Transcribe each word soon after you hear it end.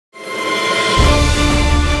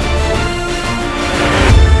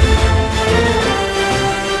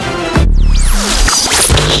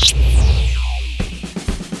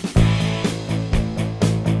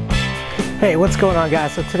Hey, what's going on,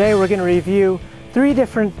 guys? So today we're going to review 3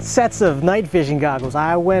 different sets of night vision goggles.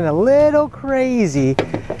 I went a little crazy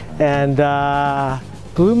and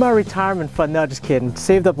blew my retirement fund. No, just kidding.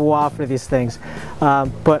 Saved up a while for these things.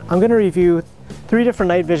 But I'm going to review 3 different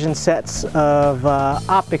night vision sets of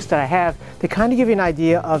optics that I have to kind of give you an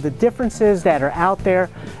idea of the differences that are out there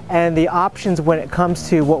and the options when it comes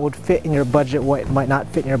to what would fit in your budget, what might not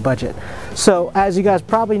fit in your budget. So as you guys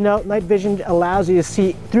probably know, night vision allows you to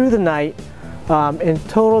see through the night in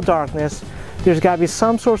total darkness. There's got to be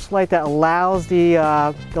some source of light that allows the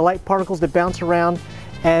light particles to bounce around,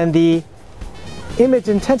 and the image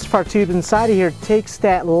intensifier tube inside of here takes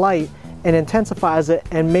that light and intensifies it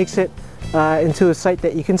and makes it into a sight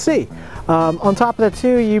that you can see. On top of that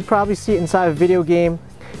too, you probably see it inside a video game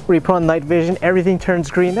where you put on night vision, everything turns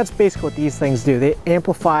green. That's basically what these things do. They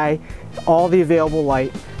amplify all the available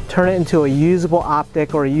light, turn it into a usable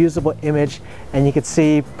optic or a usable image, and you can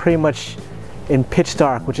see pretty much in pitch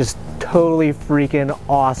dark, which is totally freaking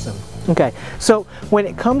awesome. Okay, so when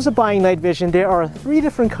it comes to buying night vision, there are 3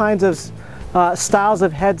 different kinds of styles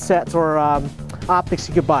of headsets or optics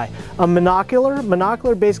you could buy. A monocular.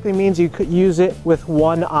 Monocular basically means you could use it with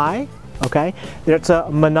one eye. Okay, there's a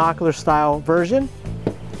monocular style version.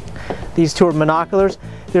 These 2 are monoculars.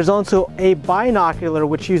 There's also a binocular,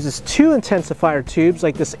 which uses 2 intensifier tubes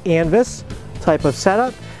like this NVGs type of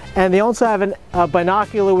setup. And they also have a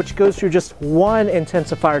binocular which goes through just 1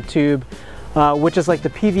 intensifier tube, which is like the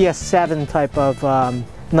PVS-7 type of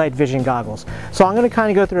night vision goggles. So I'm going to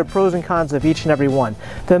kind of go through the pros and cons of each and every one.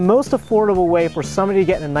 The most affordable way for somebody to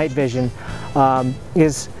get into night vision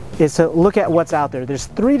is to look at what's out there. There's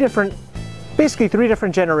basically three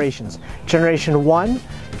different generations. Generation 1,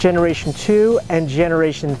 Generation 2, and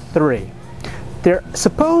Generation 3. There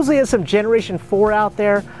supposedly is some Generation 4 out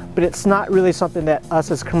there, but it's not really something that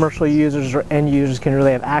us as commercial users or end users can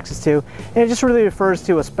really have access to. And it just really refers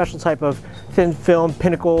to a special type of thin film,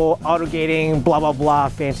 pinnacle, auto gating, blah, blah, blah,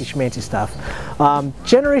 fancy schmancy stuff.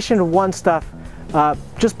 Generation 1 stuff,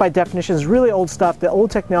 just by definition, is really old stuff. The old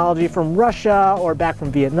technology from Russia or back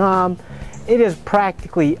from Vietnam. It is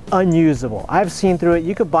practically unusable. I've seen through it.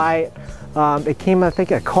 You could buy it. It came, I think,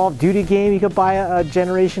 a Call of Duty game. You could buy a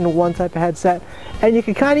Generation 1 type of headset, and you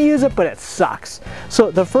can kind of use it, but it sucks.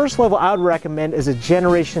 So the first level I would recommend is a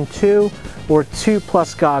Generation 2 or 2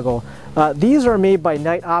 Plus goggle. These are made by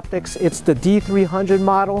Night Optics. It's the D300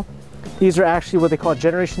 model. These are actually what they call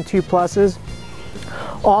Generation 2 Pluses.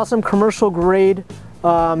 Awesome commercial grade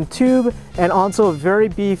tube, and also a very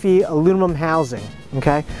beefy aluminum housing.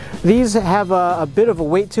 Okay, these have a bit of a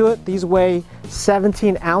weight to it. These weigh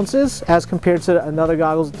 17 ounces as compared to another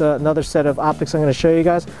goggles, another set of optics I'm going to show you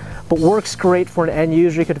guys, but works great for an end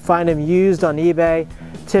user. You could find them used on eBay,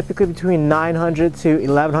 typically between $900 to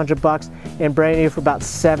 $1,100, and brand new for about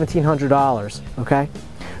 $1,700. Okay,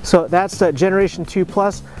 so that's the Generation 2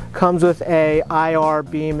 Plus. Comes with a IR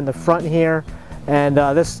beam in the front here, and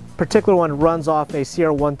this particular one runs off a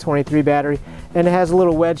CR123 battery, and it has a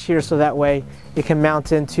little wedge here so that way it can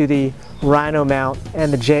mount into the Rhino mount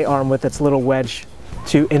and the J-arm with its little wedge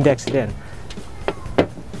to index it in.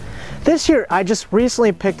 This here I just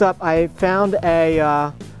recently picked up. I found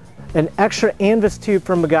an extra NVGs tube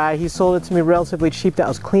from a guy. He sold it to me relatively cheap, that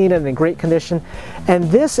was clean and in great condition. And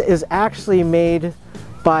this is actually made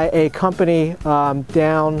by a company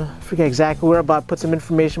down, I forget exactly where, but I'll put some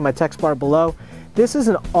information in my text bar below. This is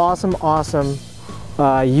an awesome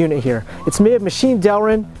unit here. It's made of machined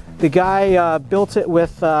Delrin. The guy built it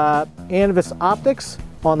with NVGs optics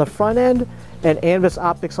on the front end and NVGs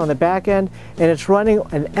optics on the back end, and it's running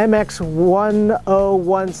an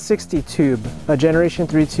MX10160 tube, a Generation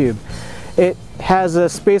 3 tube. It has a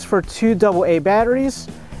space for 2 AA batteries,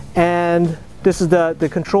 and this is the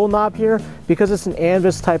control knob here. Because it's an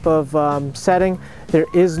NVGs type of setting, there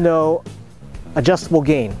is no adjustable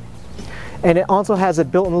gain. And it also has a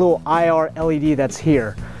built-in little IR LED that's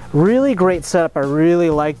here. Really great setup. I really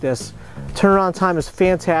like this. Turnaround time is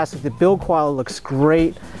fantastic. The build quality looks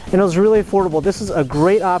great, and it was really affordable. This is a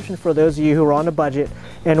great option for those of you who are on a budget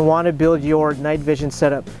and want to build your night vision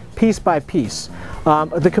setup piece by piece.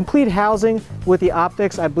 The complete housing with the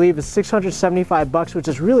optics, I believe, is $675, which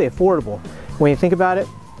is really affordable when you think about it.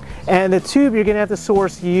 And the tube you're going to have to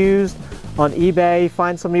source used on eBay.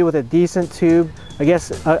 Find somebody with a decent tube. I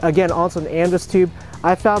guess again, also an NVGs tube.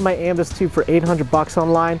 I found my NVGs tube for $800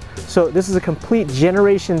 online. So this is a complete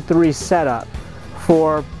Generation 3 setup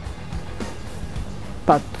for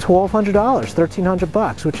about $1,200,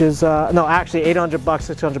 $1,300, which is no, actually $800,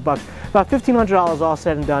 $600, about $1,500 all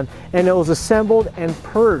said and done. And it was assembled and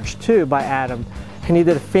purged too by Adam, and he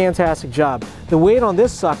did a fantastic job. The weight on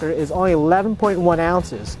this sucker is only 11.1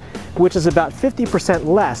 ounces. which is about 50%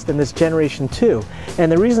 less than this Generation 2.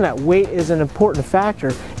 And the reason that weight is an important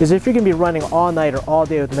factor is if you're going to be running all night or all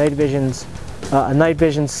day with a night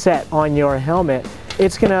vision set on your helmet,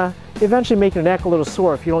 it's going to eventually make your neck a little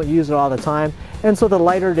sore if you don't use it all the time. And so the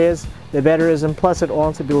lighter it is, the better it is, and plus it'll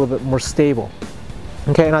also be a little bit more stable.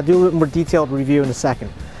 Okay, and I'll do a little more detailed review in a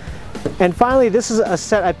second. And finally, this is a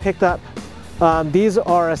set I picked up. These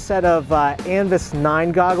are a set of Anvis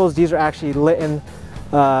 9 goggles. These are actually Litton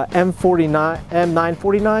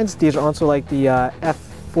M949s. These are also like the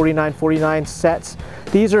F4949 sets.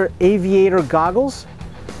 These are aviator goggles,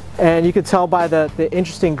 and you can tell by the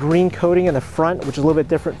interesting green coating in the front, which is a little bit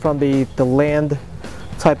different from the land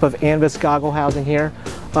type of Anvis goggle housing here.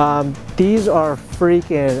 These are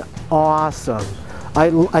freaking awesome.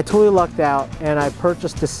 I totally lucked out, and I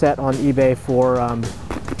purchased this set on eBay for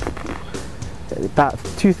about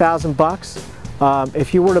 2,000 bucks.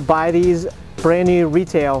 If you were to buy these brand new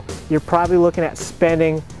retail, you're probably looking at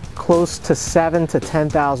spending close to $7,000 to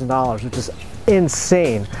 $10,000, which is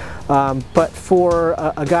insane. But for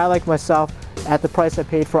a guy like myself, at the price I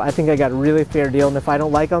paid for, I think I got a really fair deal. And if I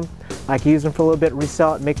don't like them, I can use them for a little bit,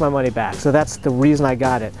 resell it, and make my money back. So that's the reason I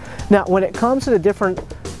got it. Now, when it comes to the different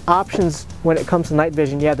options, when it comes to night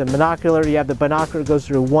vision, you have the monocular, you have the binocular, goes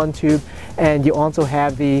through one tube, and you also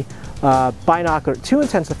have the binocular, 2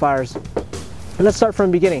 intensifiers. And let's start from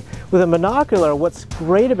the beginning. With a monocular, what's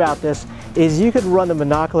great about this is you could run the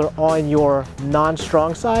monocular on your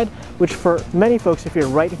non-strong side, which for many folks, if you're a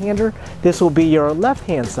right-hander, this will be your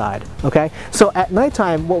left-hand side, okay? So at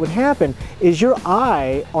nighttime, what would happen is your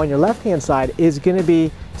eye on your left-hand side is gonna be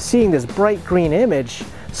seeing this bright green image,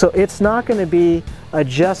 so it's not gonna be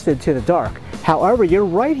adjusted to the dark. However, your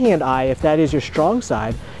right-hand eye, if that is your strong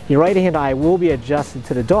side, your right-hand eye will be adjusted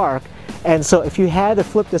to the dark. And so if you had to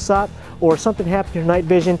flip this up or something happened to your night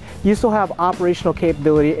vision, you still have operational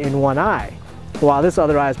capability in one eye. While this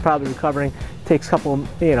other eye is probably recovering, takes a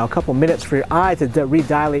couple minutes for your eye to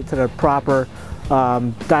redilate to the proper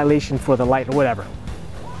dilation for the light or whatever.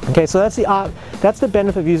 Okay, so that's the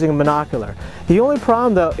benefit of using a monocular. The only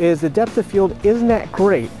problem though is the depth of field isn't that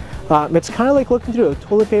great. It's kind of like looking through a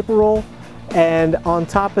toilet paper roll, and on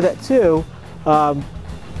top of that too,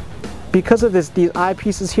 because of these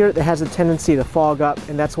eyepieces here, it has a tendency to fog up,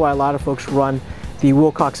 and that's why a lot of folks run the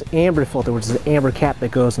Wilcox amber filter, which is the amber cap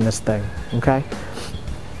that goes in this thing, okay?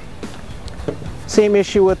 Same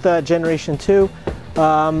issue with Generation 2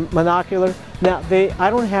 monocular. Now, I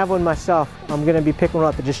don't have one myself. I'm going to be picking one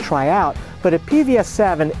up to just try out, but a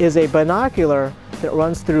PVS-7 is a binocular that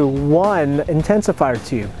runs through one intensifier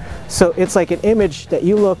tube. So it's like an image that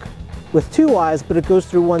you look with 2 eyes, but it goes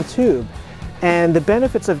through one tube. And the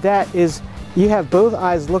benefits of that is you have both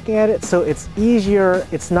eyes looking at it, so it's easier,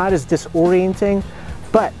 it's not as disorienting.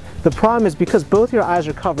 But the problem is because both your eyes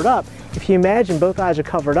are covered up, if you imagine both eyes are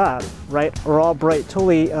covered up, right, or all bright,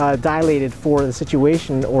 totally dilated for the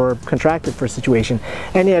situation or contracted for a situation,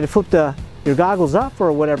 and you had to flip your goggles up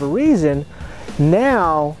for whatever reason,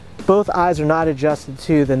 now both eyes are not adjusted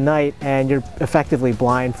to the night and you're effectively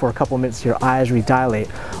blind for a couple minutes. Your eyes redilate.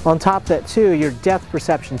 On top of that too, your depth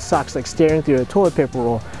perception sucks, like staring through a toilet paper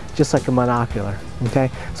roll, just like a monocular,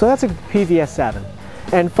 okay? So that's a PVS-7.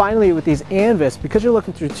 And finally with these Anvis, because you're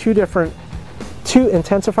looking through two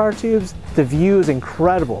intensifier tubes, the view is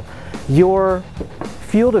incredible. Your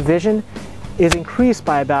field of vision is increased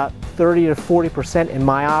by about 30 to 40%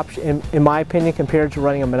 in my opinion compared to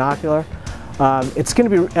running a monocular. It's going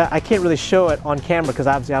to be, I can't really show it on camera because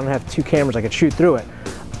obviously I don't have 2 cameras I could shoot through it,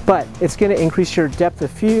 but it's going to increase your depth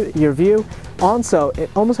of your view. Also, it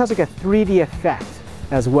almost has like a 3D effect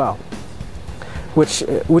as well, which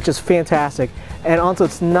is fantastic. And also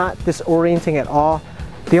it's not disorienting at all.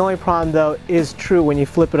 The only problem though is true when you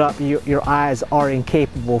flip it up, your eyes are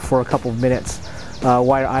incapable for a couple of minutes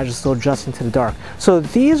while your eyes are still adjusting to the dark. So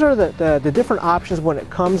these are the different options when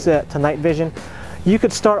it comes to night vision. You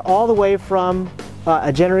could start all the way from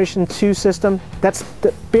a Generation 2 system. That's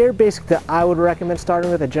the bare basic that I would recommend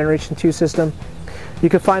starting with, a Generation 2 system. You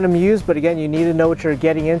could find them used, but again, you need to know what you're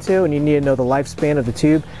getting into and you need to know the lifespan of the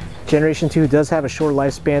tube. Generation 2 does have a shorter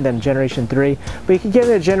lifespan than Generation 3, but you can get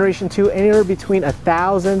a Generation 2 anywhere between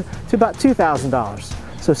 $1,000 to about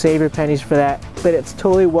 $2,000. So save your pennies for that, but it's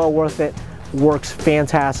totally well worth it. Works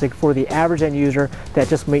fantastic for the average end user that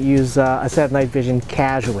just might use a set of night vision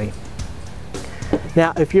casually.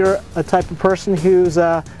 Now, if you're a type of person who's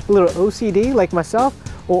a little OCD like myself,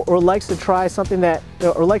 or likes to try something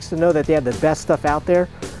or likes to know that they have the best stuff out there,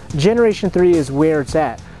 Generation 3 is where it's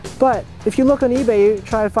at. But if you look on eBay, you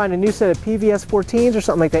try to find a new set of PVS-14s or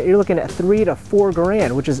something like that, you're looking at $3 to $4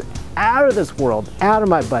 grand, which is out of this world, out of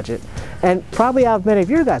my budget. and probably out of many of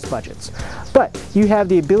your guys' budgets. But you have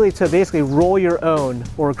the ability to basically roll your own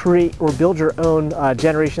or create or build your own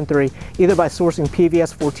Generation 3, either by sourcing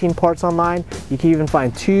PVS 14 parts online. You can even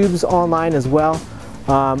find tubes online as well.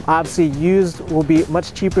 Obviously used will be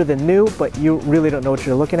much cheaper than new, but you really don't know what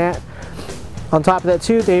you're looking at. On top of that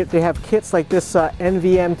too, they have kits like this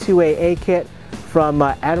NVM2AA kit from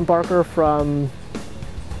Adam Barker from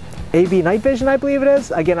AB Night Vision, I believe it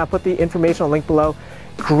is. Again, I'll put the information on link below.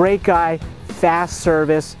 Great guy, fast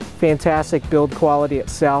service, fantastic build quality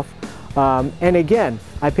itself. And again,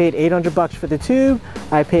 I paid $800 for the tube.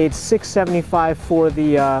 I paid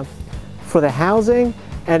 $675 for the housing,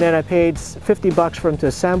 and then I paid $50 for him to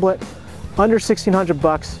assemble it. Under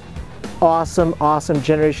 $1,600. Awesome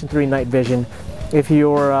Generation 3 night vision. If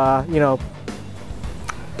you're you know,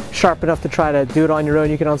 sharp enough to try to do it on your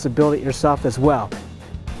own, you can also build it yourself as well.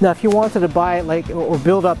 Now, if you wanted to buy it like or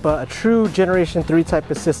build up a true Generation 3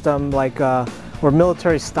 type of system, like or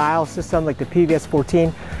military style system like the PVS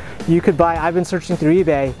 14, you could buy. I've been searching through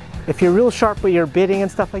eBay. If you're real sharp with your bidding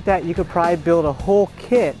and stuff like that, you could probably build a whole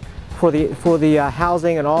kit for the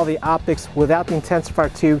housing and all the optics without the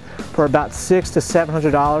intensifier tube for about $600 to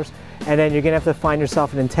 $700, and then you're gonna have to find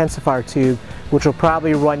yourself an intensifier tube, which will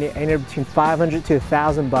probably run you anywhere between $500 to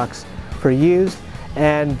 $1,000 for used.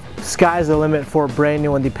 And sky's the limit for brand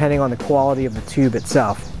new one, depending on the quality of the tube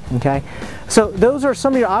itself. Okay, so those are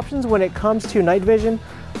some of your options when it comes to night vision.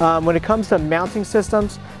 When it comes to mounting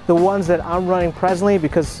systems, the ones that I'm running presently,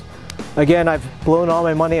 because again, I've blown all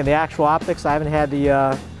my money in the actual optics, I haven't had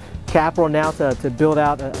the capital now to build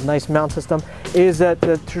out a nice mount system, is that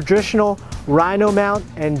the traditional Rhino mount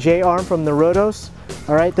and J-arm from the Rotos.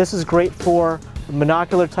 All right, this is great for a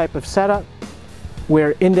monocular type of setup,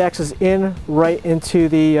 where index is in right into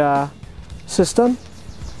the system,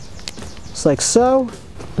 just like so,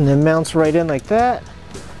 and then mounts right in like that,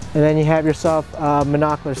 and then you have yourself a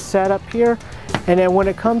monocular setup here. And then when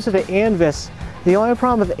it comes to the Anvis, the only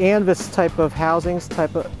problem with Anvis type of housings,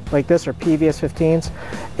 like this, or PVS 15s,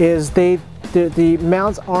 is the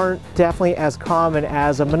mounts aren't definitely as common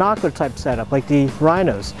as a monocular type setup like the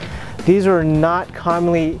Rhinos. These are not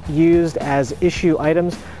commonly used as issue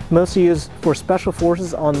items, mostly used for special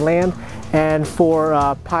forces on land and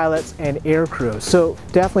for pilots and air crews. So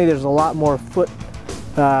definitely there's a lot more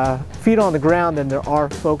feet on the ground than there are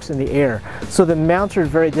folks in the air. So the mounts are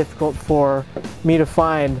very difficult for me to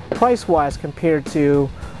find price-wise compared to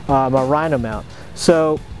a Rhino mount.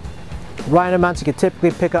 So Rhino mounts you can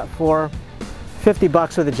typically pick up for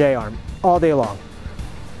 $50 with a J-arm all day long.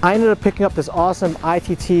 I ended up picking up this awesome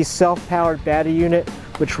ITT self-powered battery unit,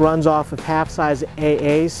 which runs off of half-size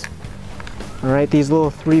AAs. All right, these little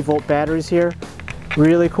 3-volt batteries here.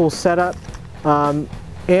 Really cool setup.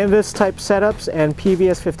 Anvis type setups and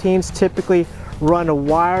PVS 15s typically run a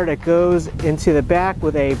wire that goes into the back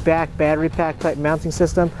with a back battery pack type mounting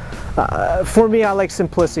system. For me, I like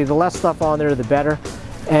simplicity. The less stuff on there, the better.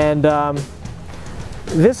 And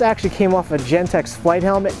this actually came off a Gentex flight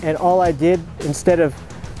helmet, and all I did, instead of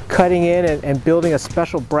cutting in and building a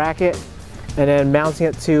special bracket and then mounting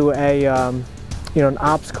it to a you know, an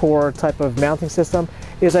ops core type of mounting system,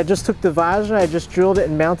 is I just took the visor, I just drilled it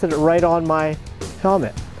and mounted it right on my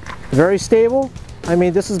helmet. Very stable. I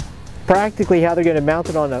mean, this is practically how they're going to mount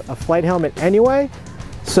it on a flight helmet anyway,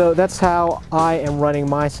 so that's how I am running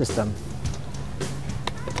my system.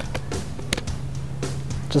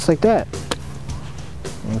 Just like that.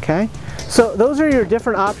 Okay, so those are your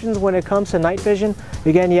different options when it comes to night vision.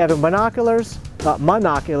 Again, you have a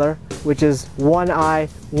monocular, which is one eye,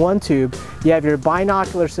 one tube. You have your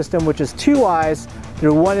binocular system, which is 2 eyes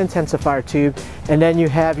through 1 intensifier tube, and then you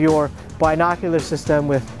have your binocular system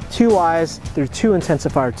with 2 eyes through 2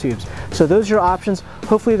 intensifier tubes. So those are your options.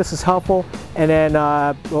 Hopefully this is helpful, and then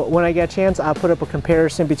when I get a chance, I'll put up a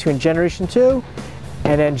comparison between Generation 2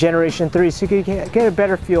 and then Generation 3, so you can get a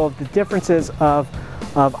better feel of the differences of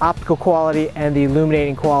optical quality and the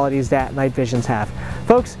illuminating qualities that night visions have.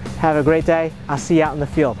 Folks, have a great day. I'll see you out in the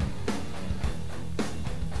field.